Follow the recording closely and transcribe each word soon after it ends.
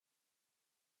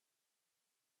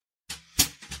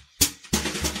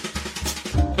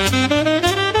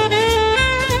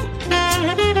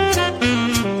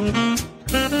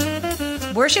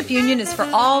Union is for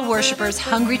all worshipers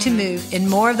hungry to move in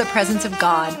more of the presence of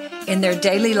God in their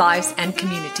daily lives and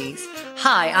communities.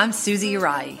 Hi, I'm Susie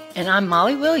Uriah. And I'm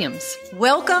Molly Williams.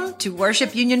 Welcome to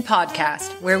Worship Union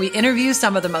Podcast, where we interview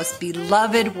some of the most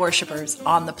beloved worshipers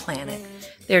on the planet.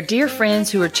 They're dear friends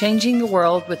who are changing the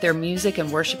world with their music and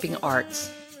worshiping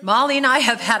arts. Molly and I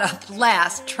have had a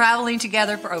blast traveling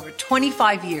together for over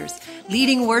 25 years,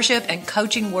 leading worship and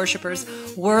coaching worshipers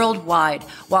worldwide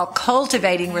while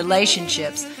cultivating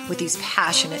relationships with these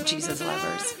passionate Jesus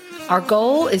lovers. Our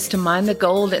goal is to mine the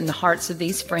gold in the hearts of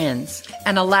these friends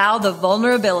and allow the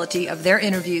vulnerability of their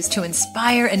interviews to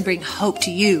inspire and bring hope to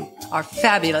you, our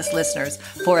fabulous listeners,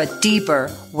 for a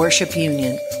deeper worship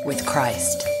union with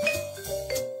Christ.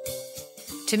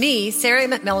 To me, Sarah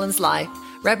McMillan's life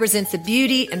represents the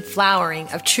beauty and flowering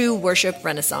of true worship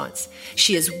renaissance.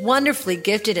 She is wonderfully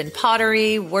gifted in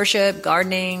pottery, worship,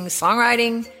 gardening,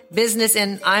 songwriting, business,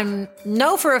 and I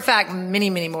know for a fact many,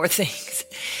 many more things.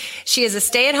 She is a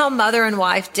stay-at-home mother and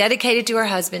wife dedicated to her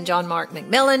husband, John Mark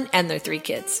McMillan, and their 3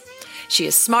 kids. She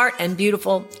is smart and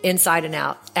beautiful inside and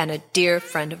out, and a dear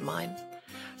friend of mine.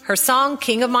 Her song,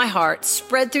 King of My Heart,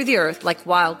 spread through the earth like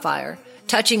wildfire,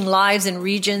 touching lives and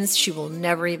regions she will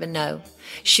never even know.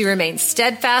 She remains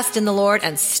steadfast in the Lord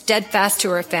and steadfast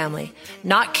to her family,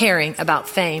 not caring about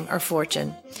fame or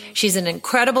fortune. She's an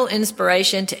incredible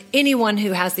inspiration to anyone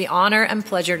who has the honor and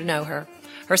pleasure to know her.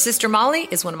 Her sister Molly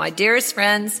is one of my dearest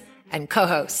friends and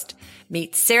co-host.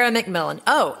 Meet Sarah McMillan.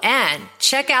 Oh, and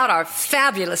check out our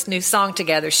fabulous new song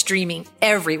together, streaming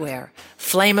everywhere,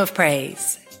 Flame of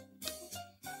Praise.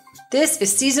 This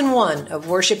is Season 1 of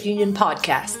Worship Union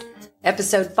Podcast,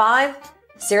 Episode 5,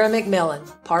 Sarah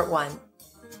McMillan, Part 1.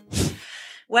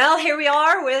 Well, here we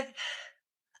are with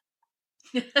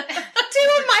 2 of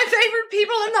my favorite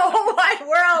people in the whole wide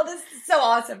world. This is so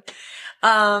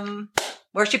awesome.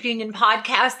 Worship Union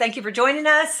Podcast, thank you for joining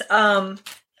us. I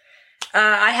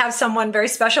have someone very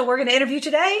special we're going to interview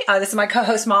today. This is my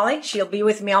co-host, Molly. She'll be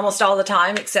with me almost all the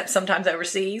time, except sometimes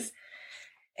overseas,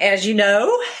 as you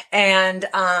know. And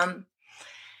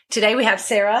today we have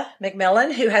Sarah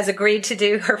McMillan, who has agreed to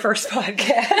do her first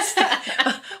podcast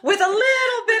with a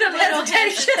little bit of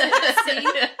hesitation.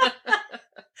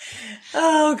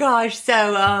 Oh, gosh.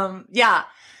 So, yeah.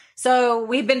 So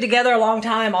we've been together a long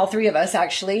time, all 3 of us,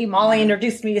 actually. Molly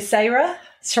introduced me to Sarah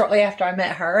shortly after I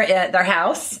met her at their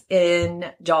house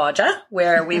in Georgia,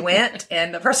 where we went.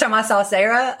 And the first time I saw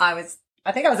Sarah,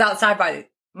 I think I was outside by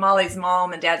Molly's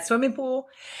mom and dad's swimming pool.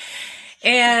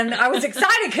 And I was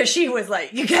excited because she was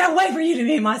like, you can't wait for you to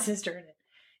meet my sister.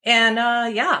 And,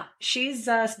 yeah, she's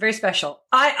very special.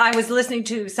 I was listening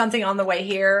to something on the way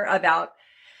here about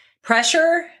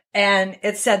pressure, and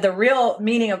it said the real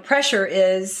meaning of pressure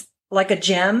is like a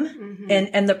gem,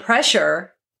 and the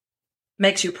pressure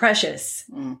makes you precious.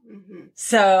 Mm-hmm.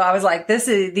 So I was like,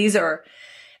 these are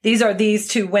these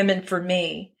 2 women for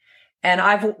me. And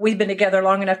we've been together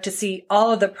long enough to see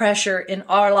all of the pressure in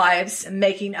our lives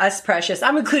making us precious.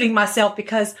 I'm including myself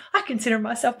because I consider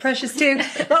myself precious too.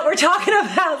 But we're talking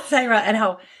about Sarah and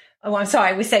I'm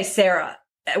sorry, we say Sarah.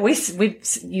 We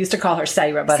used to call her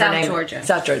Sarah, but South Georgia,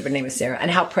 but her name is Sarah,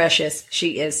 and how precious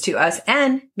she is to us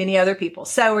and many other people.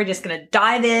 So we're just going to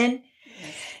dive in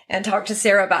and talk to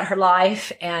Sarah about her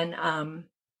life. And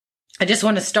I just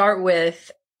want to start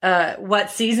with what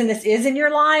season this is in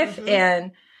your life,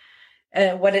 and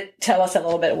tell us a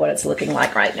little bit of what it's looking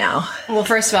like right now. Well,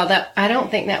 first of all, I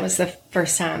don't think that was the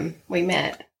first time we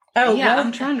met. Oh, yeah. Well,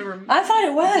 I'm trying to remember. I thought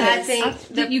it was. I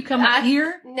think did you come up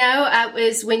here? No, it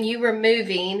was when you were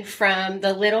moving from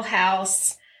the little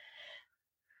house,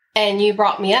 and you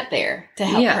brought me up there to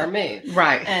help her move.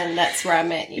 Right. And that's where I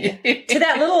met you. To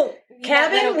that little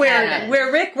cabin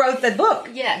where Rick wrote the book.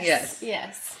 Yes.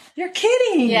 You're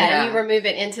kidding. Yeah, you were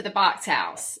moving into the box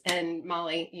house, and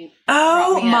Molly, you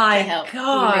oh brought me my up to help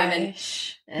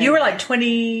gosh, you were like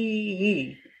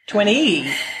 20,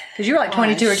 because you were like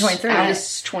 22 or 23. I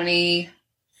was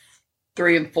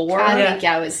 23 and 4. I think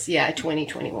I was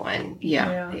 2021.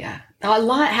 Yeah. A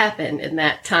lot happened in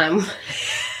that time.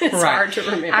 It's hard to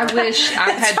remember. I wish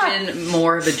I had been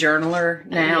more of a journaler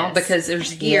now, because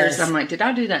there's years I'm like, did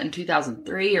I do that in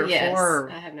 2003 or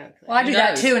 4? I have no clue. Well, I do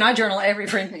that too, and I journal every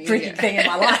freaking thing in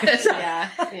my life. So.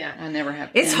 Yeah. I never have.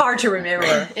 It's hard to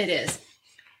remember. It is.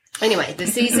 Anyway, the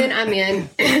season I'm in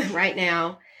right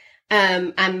now,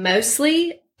 I'm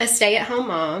mostly a stay-at-home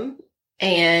mom,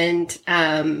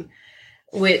 and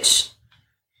which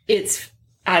it's.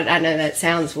 I know that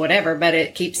sounds whatever, but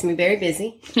it keeps me very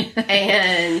busy.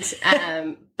 And,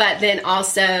 but then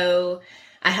also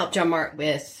I help John Mark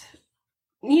with,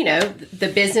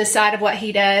 the business side of what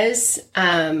he does.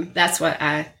 That's what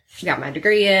I got my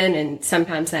degree in, and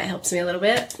sometimes that helps me a little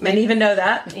bit. Didn't even know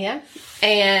that. Yeah.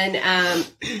 And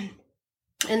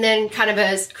then kind of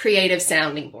a creative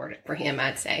sounding board for him,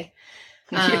 I'd say.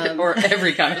 Or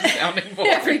every kind of sounding board.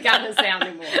 Every kind of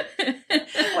sounding board.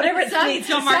 Whatever it needs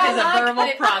to mark as a verbal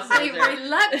processor. A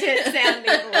reluctant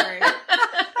sounding board.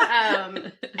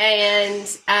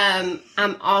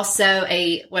 I'm also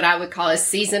what I would call a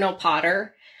seasonal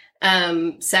potter.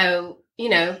 So,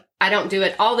 I don't do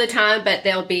it all the time, but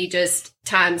there'll be just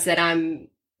times that I'm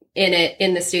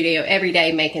in the studio every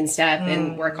day making stuff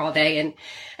and work all day.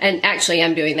 And actually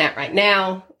I'm doing that right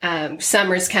now.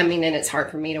 Summer's coming and it's hard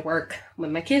for me to work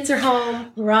when my kids are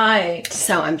home. Right.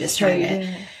 So I'm just trying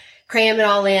to cram it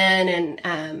all in.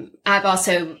 And, I've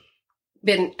also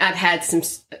I've had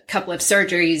a couple of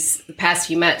surgeries the past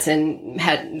few months and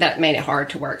that made it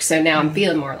hard to work. So now I'm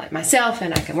feeling more like myself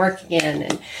and I can work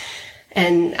again.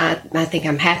 And I think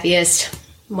I'm happiest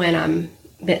when I'm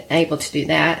able to do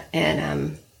that.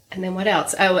 And then what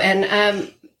else? Oh,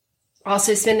 and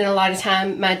also spending a lot of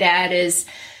time. My dad is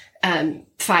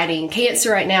fighting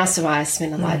cancer right now, so I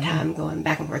spend a lot of time going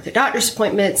back and forth to doctor's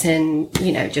appointments, and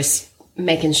just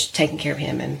taking care of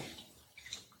him and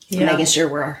making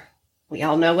sure we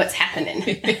all know what's happening.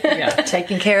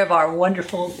 Taking care of our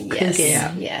wonderful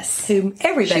yes, whom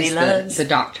everybody loves. The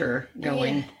doctor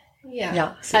going.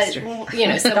 Yeah. Sister.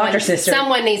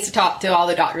 Someone needs to talk to all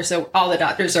the doctors so all the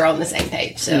doctors are on the same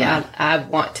page. So I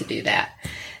want to do that.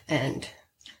 And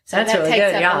so that's that really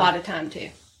takes good, up a lot of time too.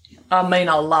 I mean,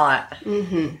 a lot.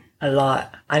 Mm-hmm. A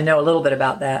lot. I know a little bit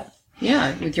about that.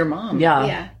 Yeah, with your mom.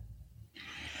 Yeah.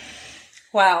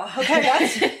 Wow. Okay.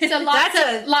 That's, so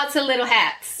lots of little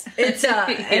hats. It's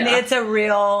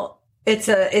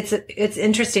it's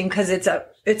interesting because it's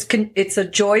a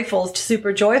joyful,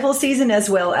 super joyful season as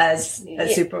well as a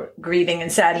super grieving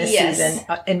and sadness season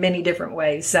in many different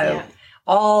ways. So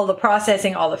all the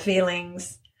processing, all the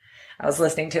feelings. I was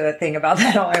listening to a thing about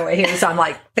that on my way here. So I'm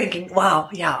like thinking, wow,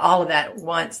 all of that at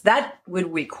once. That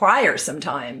would require some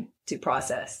time to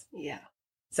process. Yeah.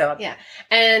 So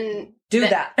and do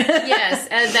that.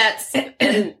 Yes.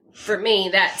 And for me,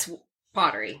 that's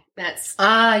pottery. That's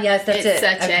yes, that's it's it.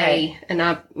 Such and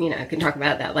I can talk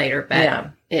about that later,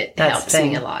 but it helps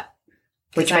me a lot,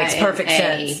 which makes perfect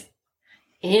sense.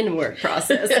 Inward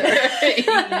processor.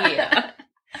 Yeah.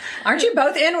 Aren't you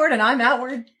both inward and I'm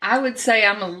outward? I would say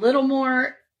I'm a little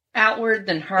more outward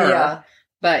than her. Yeah.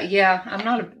 But I'm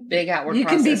not a big outward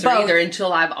processor either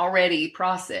until I've already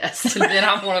processed. And then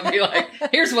I want to be like,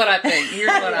 here's what I think. Here's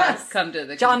what I've come to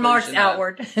the John Mark's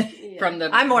outward. From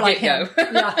the I'm more like him.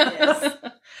 Yes.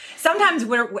 Sometimes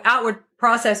outward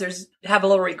processors have a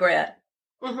little regret.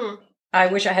 Mm-hmm. I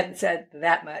wish I hadn't said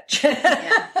that much.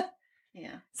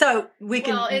 Yeah. So we need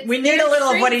a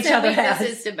little of what each other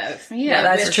has. To both. Yeah,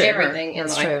 that's true. Everything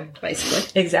that's in life, true.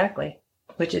 Basically. Exactly.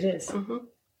 Which it is. Mm-hmm.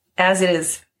 As it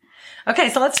is. Okay,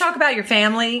 so let's talk about your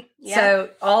family. Yeah. So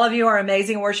all of you are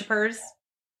amazing worshipers.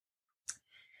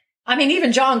 I mean,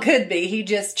 even John could be. He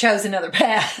just chose another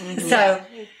path. Mm-hmm. So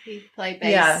he played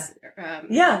bass.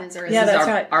 That's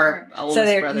right. Our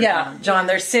oldest brother. John.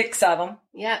 There's 6 of them.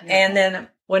 Yeah. And then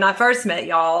when I first met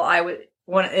y'all,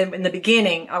 in the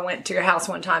beginning, I went to your house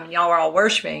one time and y'all were all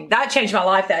worshiping. That changed my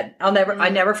life. I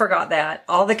never forgot that.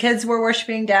 All the kids were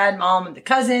worshiping, Dad, Mom, and the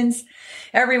cousins,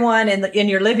 everyone in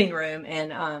your living room.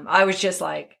 And, I was just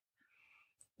like,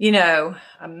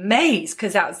 amazed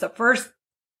because that was the first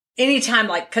anytime,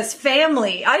 cause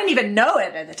family, I didn't even know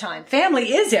it at the time.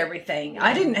 Family is everything.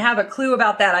 I didn't have a clue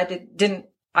about that.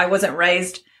 I wasn't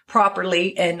raised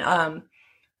properly. And,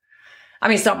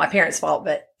 it's not my parents' fault,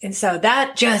 and so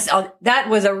that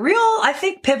was a real, I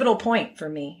think, pivotal point for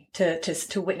me to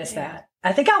witness that.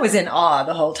 I think I was in awe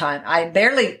the whole time. I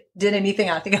barely did anything.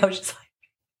 I think I was just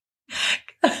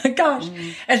like, gosh.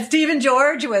 Mm. And Stephen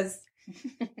George was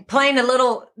playing a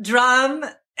little drum,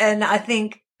 and I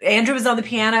think Andrew was on the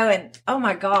piano, and oh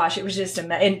my gosh, it was just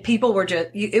amazing. And people were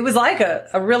it was like a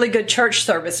really good church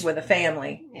service with a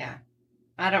family. Yeah.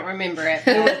 I don't remember it.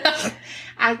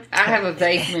 I have a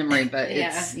vague memory, but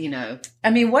it's,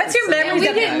 what's your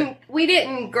memory? We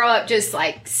didn't grow up just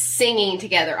singing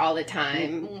together all the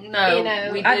time. No,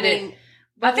 we did it.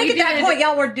 I think at that point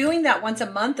y'all were doing that once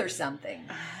a month or something.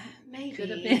 Maybe. Could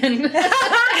have been.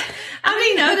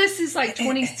 This is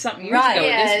 20-something years ago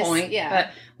at this point. Yeah.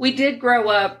 But we did grow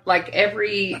up,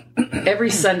 every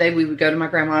Sunday we would go to my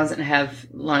grandma's and have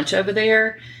lunch over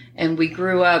there. And we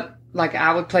grew up,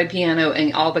 I would play piano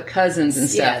and all the cousins and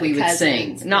stuff we would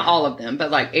sing. Not all of them,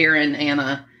 but Aaron,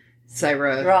 Anna,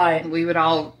 Sarah. Right. We would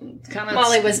all kind of...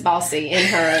 Molly was bossy in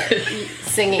her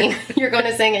singing. You're going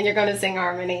to sing and you're going to sing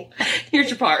harmony. Here's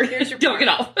your part. Don't get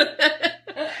off.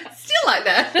 like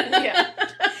that. Yeah.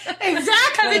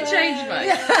 Exactly. Haven't changed much.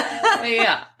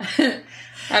 Yeah.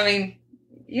 I mean,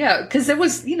 yeah, because it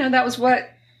was, that was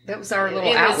our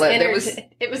little outlet.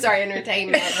 It was our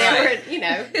entertainment. There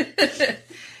were,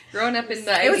 growing up in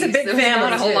the 80s, it was a big family.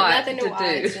 Not a whole lot nothing to watch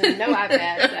do. and no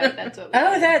iPad. So that's what.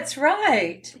 That's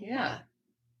right. Yeah.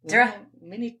 Well,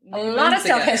 many a lot of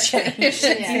stuff has changed.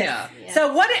 Yeah.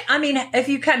 So if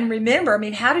you can remember,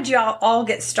 how did you all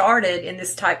get started in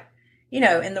this type,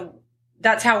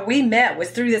 that's how we met,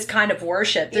 was through this kind of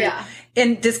worship.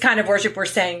 In this kind of worship, we're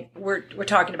saying, we're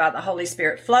talking about the Holy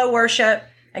Spirit flow worship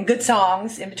and good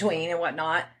songs in between and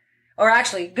whatnot. Or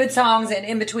actually good songs and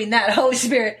in between that, Holy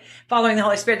Spirit, following the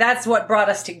Holy Spirit. That's what brought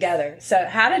us together. So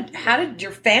how did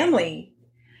your family?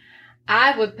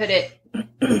 I would put it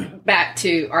back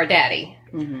to our daddy.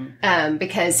 Mm-hmm.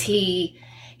 Because he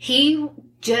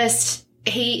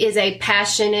is a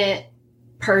passionate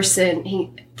person.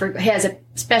 He has a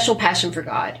special passion for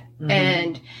God. Mm-hmm.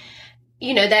 And,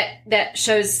 that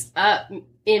shows up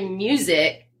in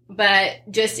music, but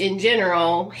just in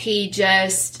general, he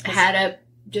just had a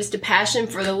passion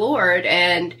for the Lord,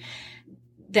 and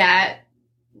that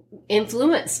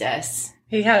influenced us.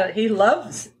 He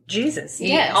loves Jesus.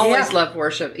 He always loved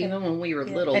worship, even when we were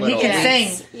little. And he can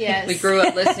sing. Yes. We grew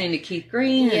up listening to Keith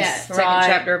Green, Second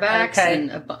Chapter of Acts,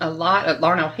 and a lot of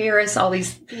Larnell Harris, all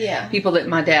these people that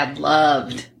my dad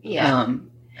loved. Yeah.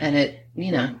 And it,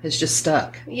 has just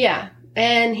stuck. Yeah.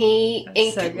 And he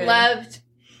loved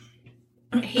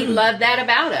that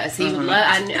about us. He would love,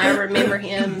 I remember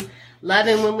him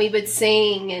loving when we would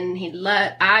sing, and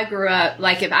I grew up,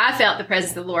 like, if I felt the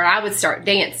presence of the Lord, I would start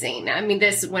dancing.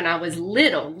 This is when I was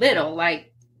little,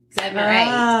 like 7 or 8.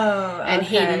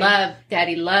 And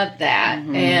Daddy loved that.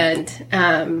 Mm-hmm.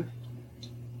 And,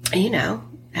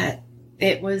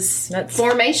 it was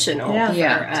formational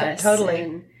for us.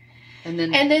 Totally. And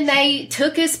then they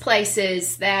took us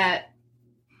places that,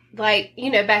 like,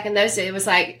 back in those days, it was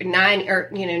like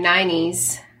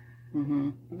 90s. Mm-hmm.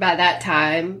 By that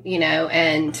time,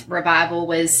 and revival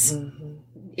was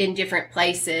in different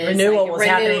places. Renewal was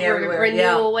happening everywhere.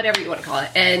 Renewal, whatever you want to call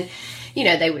it. And,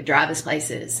 they would drive us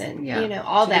places and,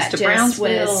 all that to just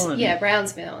Brownsville was,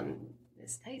 Brownsville and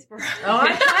Statesboro.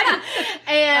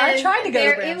 I tried to go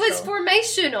to Brownsville. It was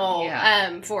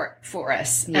formational for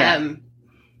us. Yeah.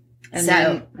 And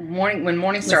then when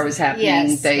Morning Star was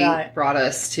happening, they brought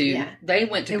us to. They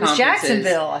went to. It was conferences.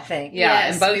 Jacksonville, I think.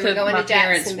 Yeah, and both of my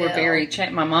parents were very.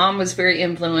 My mom was very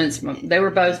influenced. They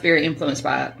were both very influenced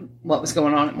by what was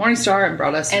going on at Morning Star, and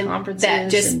brought us to conferences.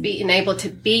 That just being able to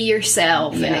be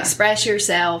yourself and express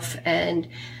yourself, and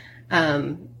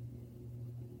wow.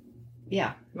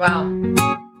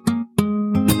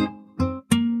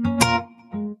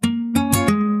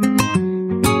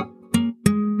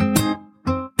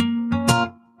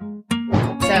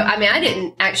 I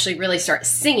didn't actually really start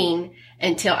singing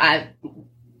until I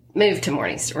moved to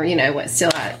Morning Star,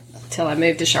 till I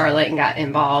moved to Charlotte and got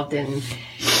involved, and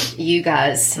you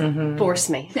guys forced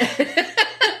me.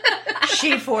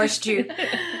 She forced you.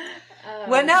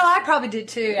 Well, no, I probably did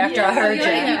too after I heard you. You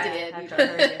did. After I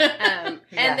heard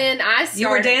you. And then I started. You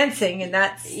were dancing, and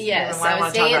that's yes. I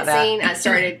was dancing. I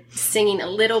started singing a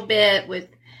little bit with,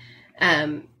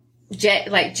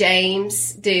 like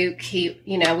James Duke.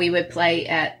 We would play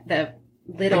at the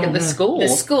the school,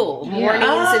 mornings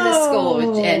in the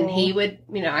school, and he would,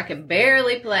 I could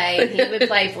barely play, and he would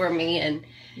play for me, and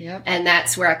and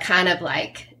that's where I kind of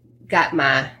like got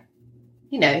my,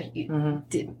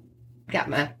 got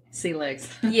my sea legs.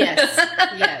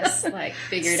 Yes, like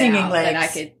figured singing out legs. that I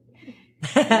could,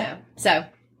 so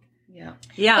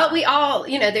yeah. But we all,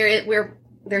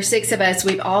 there's 6 of us.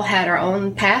 We've all had our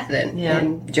own path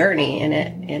and journey in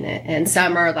it, and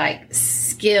some are like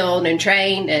skilled and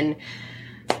trained, and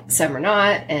some are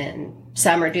not, and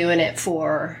some are doing it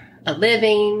for a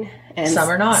living, and some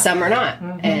are not.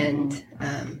 Mm-hmm. And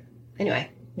anyway,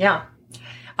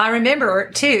 I remember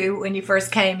too when you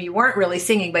first came, you weren't really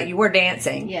singing, but you were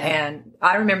dancing. And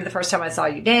I remember the first time I saw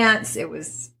you dance, it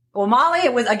was Molly.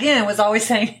 It was always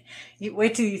saying, "You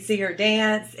wait till you see her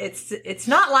dance." It's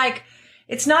not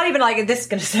even like, this is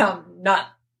going to sound not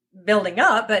building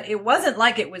up, but it wasn't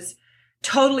like it was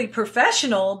totally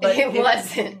professional, but it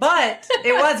wasn't. But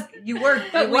it was. You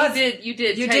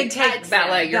did take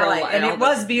ballet girl, and it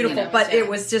was beautiful. But it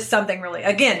was just something really,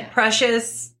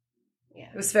 precious. Yeah.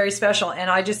 It was very special, and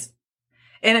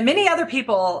many other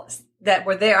people that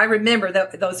were there. I remember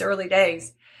those early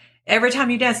days. Every time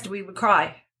you danced, we would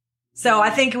cry. So I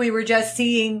think we were just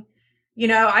seeing.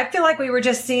 I feel like we were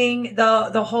just seeing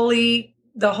the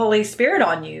Holy Spirit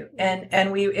on you, and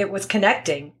it was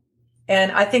connecting.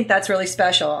 And I think that's really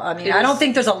special. I mean, I don't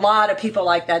think there's a lot of people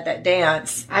like that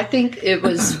dance. I think it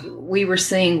was, we were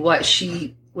seeing what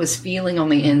she was feeling on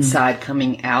the inside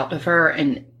coming out of her,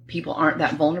 and people aren't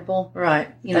that vulnerable. Right.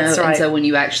 You know, and so when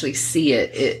you actually see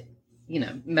it, it, you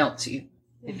know, melts you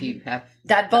if you have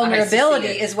that vulnerability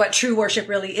is what true worship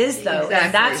really is, though. Exactly.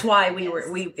 And that's why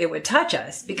it would touch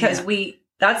us, because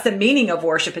that's the meaning of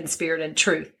worship in spirit and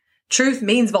truth. Truth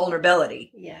means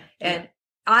vulnerability. Yeah. And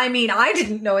I mean, I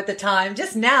didn't know at the time,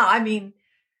 just now, I mean,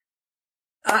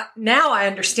 now I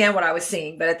understand what I was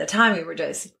seeing, but at the time we were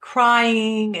just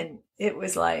crying, and it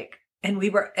was like, and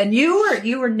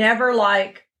you were never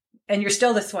like, and you're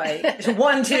still this way,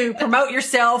 one to promote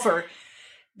yourself or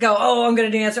go, oh, I'm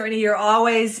going to dance, or you're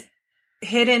always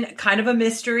hidden, kind of a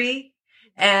mystery.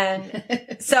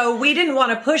 And so we didn't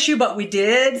want to push you, but we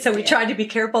did. So we tried to be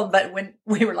careful. But when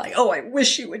we were like, oh, I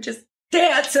wish you would just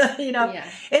dance, you know,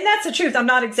 and that's the truth. I'm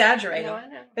not exaggerating, no, I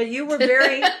know. But you were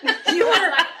I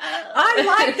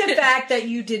like the fact that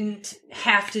you didn't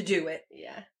have to do it.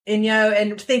 Yeah. And, you know,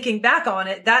 and thinking back on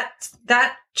it,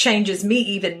 that changes me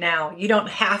even now. You don't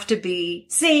have to be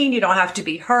seen. You don't have to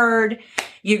be heard.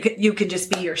 You can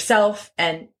just be yourself.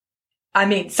 And I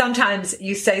mean, sometimes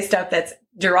you say stuff that's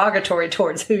derogatory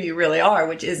towards who you really are,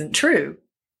 which isn't true.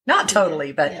 Not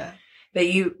totally, but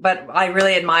I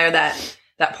really admire that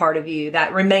part of you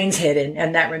that remains hidden,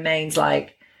 and that remains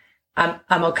like, I'm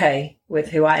okay with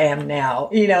who I am now.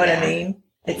 You know what I mean?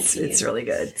 It's really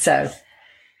good. So,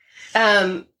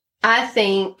 I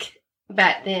think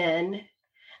back then,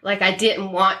 like I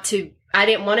didn't want to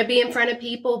be in front of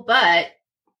people, but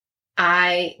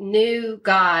I knew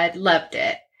God loved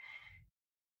it.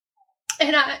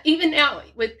 And even now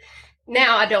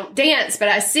I don't dance, but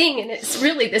I sing, and it's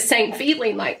really the same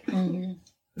feeling. Like,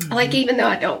 like even though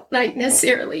I don't like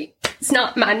necessarily, it's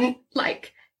not my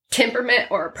like temperament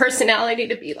or personality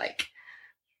to be like,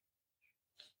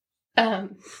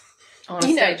 on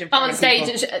stage,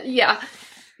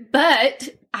 But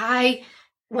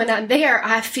when I'm there,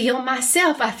 I feel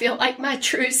myself. I feel like my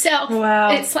true self.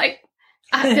 Wow. It's like,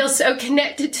 I feel so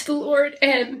connected to the Lord.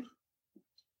 And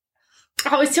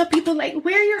I always tell people, like,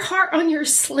 wear your heart on your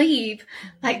sleeve.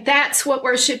 Like, that's what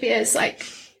worship is. Like,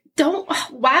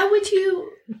 why would you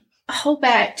hold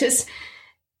back? Just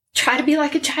try to be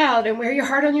like a child and wear your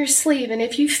heart on your sleeve. And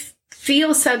if you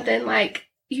feel something, like,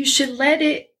 you should let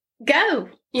it go,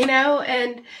 you know?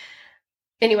 And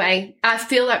anyway, I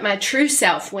feel like my true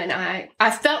self when I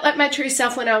felt like my true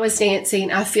self when I was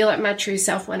dancing. I feel like my true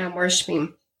self when I'm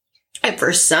worshiping. And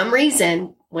for some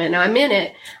reason, when I'm in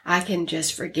it, I can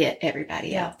just forget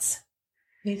everybody else.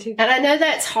 Me too. And I know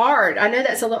that's hard. I know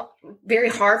that's very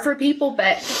hard for people,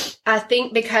 but I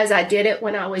think because I did it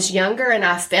when I was younger and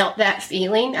I felt that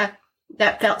feeling,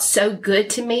 that felt so good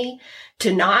to me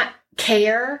to not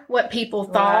care what people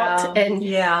thought and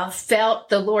felt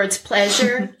the Lord's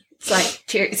pleasure. It's like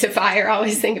Chariots of Fire. I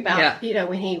always think about, you know,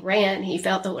 when he ran, he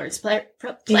felt the Lord's pleasure.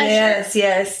 Yes.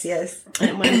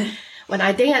 And when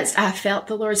I danced, I felt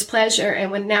the Lord's pleasure.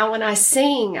 And when I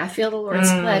sing, I feel the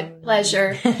Lord's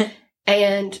pleasure.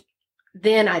 And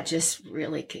then I just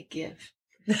really could give,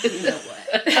 you know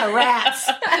what? A rat's.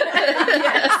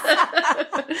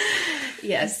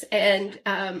 Yes. And,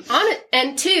 on it.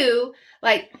 And two,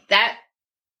 like that,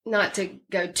 not to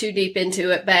go too deep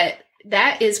into it, but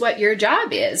that is what your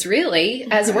job is,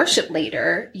 really, as a worship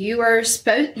leader. You are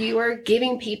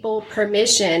giving people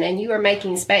permission, and you are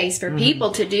making space for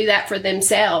people to do that for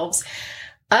themselves.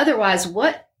 Otherwise,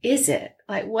 what is it?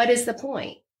 Like, what is the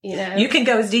point? You know, you can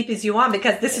go as deep as you want,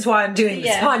 because this is why I'm doing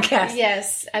this podcast.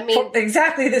 Yes. I mean, for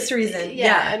exactly this reason.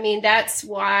 I mean, that's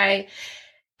why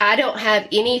I don't have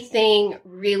anything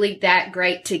really that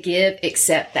great to give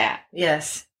except that.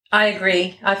 Yes. I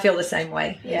agree. I feel the same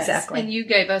way. Yes. Exactly. And you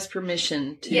gave us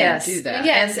permission to do that.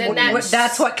 Yes. And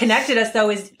that's what connected us, though,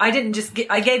 is I didn't just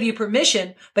I gave you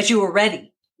permission, but you were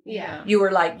ready. Yeah. You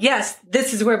were like, yes,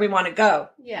 this is where we want to go.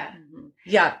 Yeah.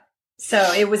 Yeah.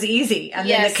 So it was easy. And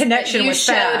then the connection was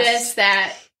fast. You showed us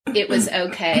that it was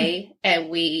okay. And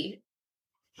we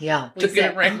took it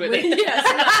and ran with it. Okay.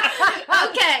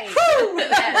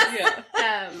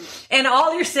 Yes. And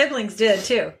all your siblings did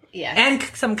too. Yeah. And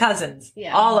some cousins.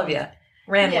 Yeah. All of you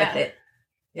ran with it.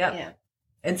 Yep. Yeah.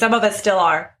 And some of us still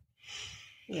are.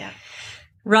 Yeah.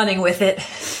 Running with it.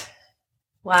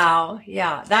 Wow.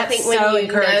 Yeah. That's I think when so you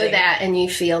encouraging. know that and you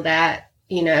feel that,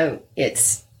 you know,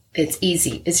 it's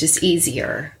easy. It's just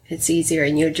easier. It's easier.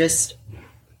 And you're just,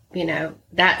 you know,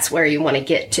 that's where you want to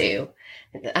get to.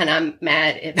 And I'm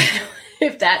mad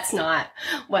if that's not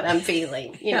what I'm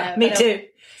feeling. You know? Me too.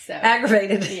 So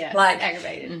aggravated. Yeah. Like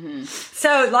aggravated. Mm-hmm.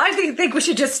 So I think we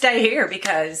should just stay here,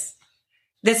 because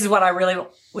this is what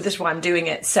I'm doing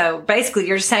it. So basically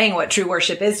you're saying what true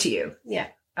worship is to you. Yeah.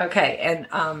 Okay.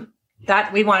 And,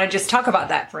 that we want to just talk about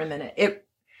that for a minute.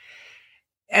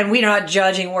 And we're not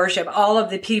judging worship. All of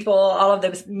the people, all of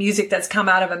the music that's come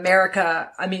out of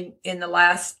America, I mean, in the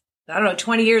last,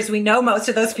 20 years, we know most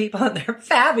of those people and they're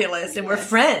fabulous and we're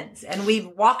friends and we've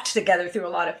walked together through a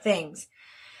lot of things.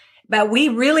 But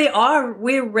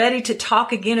we're ready to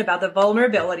talk again about the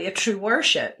vulnerability of true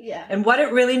worship and what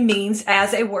it really means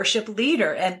as a worship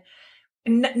leader. And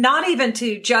not even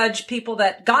to judge people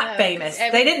that got famous.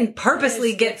 They didn't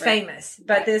purposely get famous,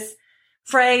 but this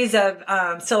phrase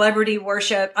of celebrity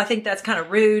worship, I think that's kind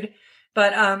of rude.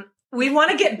 But we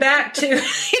want to get back to,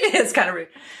 it is kind of rude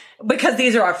because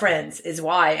these are our friends is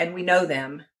why, and we know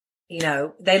them.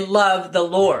 They love the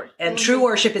Lord and true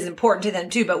worship is important to them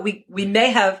too. But we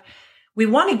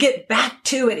want to get back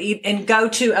to it and go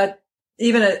to a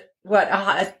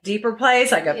deeper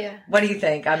place. What do you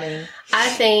think? I mean, I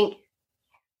think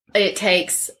it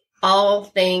takes all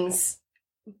things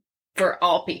for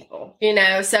all people,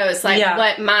 so it's like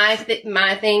what my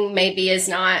thing maybe is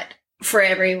not for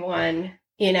everyone,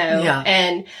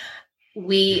 and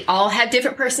we all have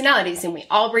different personalities and we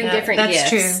all bring different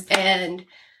gifts. That's true.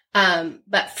 And,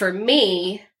 but for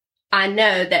me, I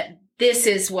know that this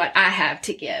is what I have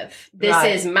to give. This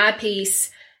is my piece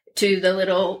to the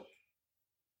little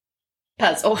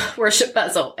worship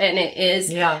puzzle. And it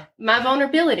is my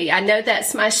vulnerability. I know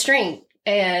that's my strength.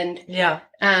 And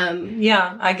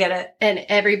I get it. And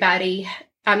everybody,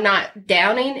 I'm not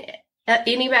downing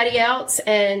anybody else.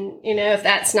 And, if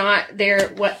that's not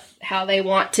how they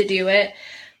want to do it,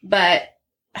 but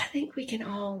I think we can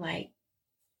all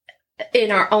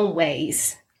in our own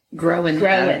ways grow in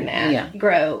that. Yeah.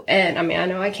 Grow. And I mean, I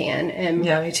know I can. And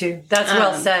me too. That's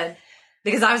well said.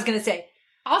 Because I was going to say,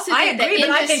 also, I agree, but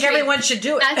I think everyone should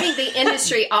do it. I think the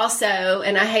industry also,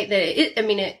 and I hate that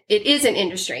it is an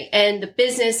industry, and the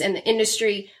business and the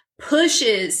industry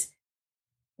pushes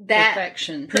that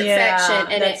perfection,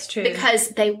 and that's true because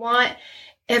they want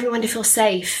everyone to feel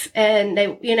safe, and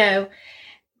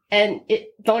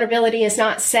vulnerability is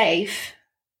not safe,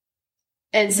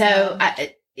 and so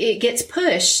it gets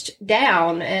pushed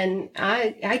down, and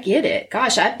I get it.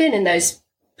 Gosh, I've been in those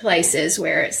places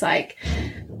where it's like,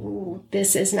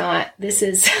 this is,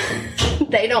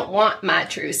 they don't want my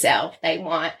true self. They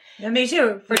want me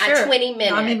too, for my sure. 20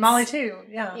 minutes. I mean, Molly too.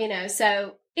 Yeah.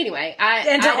 So anyway,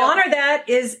 honor that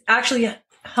is actually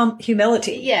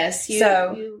humility. Yes.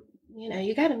 You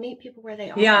got to meet people where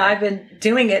they are. Yeah. I've been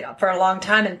doing it for a long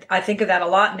time and I think of that a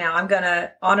lot now. I'm going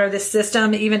to honor this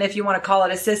system, even if you want to call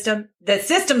it a system. The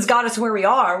system's got us where we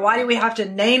are. Why do we have to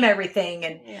name everything?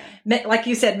 And like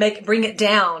you said, bring it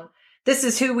down. This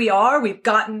is who we are. We've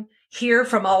gotten here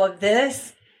from all of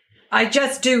this. I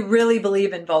just do really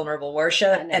believe in vulnerable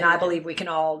worship and I believe we can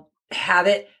all have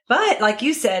it. But like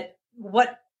you said,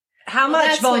 how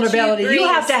much vulnerability you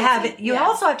have to have it. You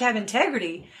also have to have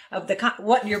integrity of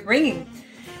what you're bringing.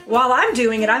 While I'm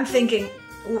doing it, I'm thinking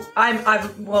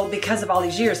because of all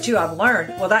these years too, I've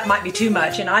learned, that might be too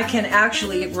much. And I can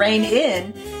actually rein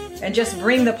in and just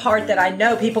bring the part that I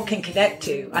know people can connect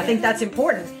to. I think that's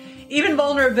important. Even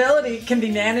vulnerability can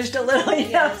be managed a little,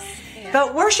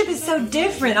 But worship is so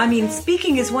different. I mean,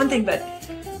 speaking is one thing, but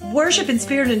worship in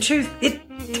spirit and truth, it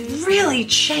really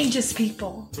changes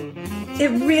people. It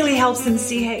really helps them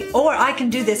see, hey, or I can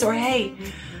do this, or hey,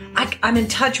 I'm in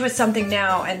touch with something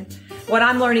now. And what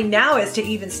I'm learning now is to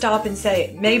even stop and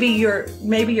say, maybe you're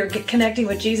connecting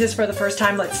with Jesus for the first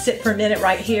time. Let's sit for a minute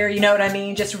right here. You know what I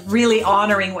mean? Just really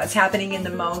honoring what's happening in the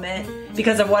moment.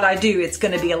 Because of what I do, it's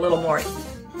going to be a little more,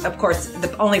 of course,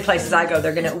 the only places I go,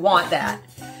 they're going to want that.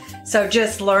 So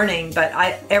just learning, but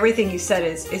everything you said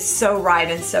is so right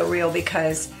and so real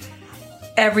because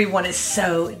everyone is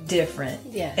so different.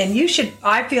 Yes. And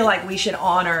I feel like we should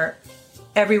honor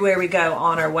everywhere we go,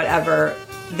 honor whatever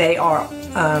they are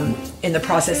in the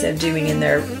process of doing in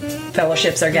their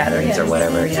fellowships or gatherings or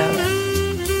whatever.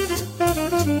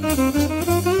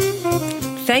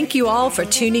 Thank you all for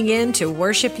tuning in to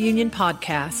Worship Union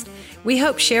Podcast. We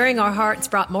hope sharing our hearts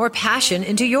brought more passion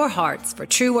into your hearts for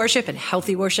true worship and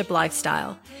healthy worship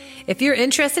lifestyle. If you're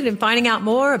interested in finding out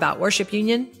more about Worship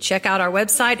Union, check out our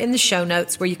website in the show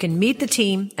notes where you can meet the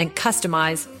team and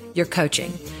customize your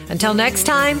coaching. Until next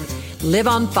time, live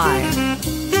on fire.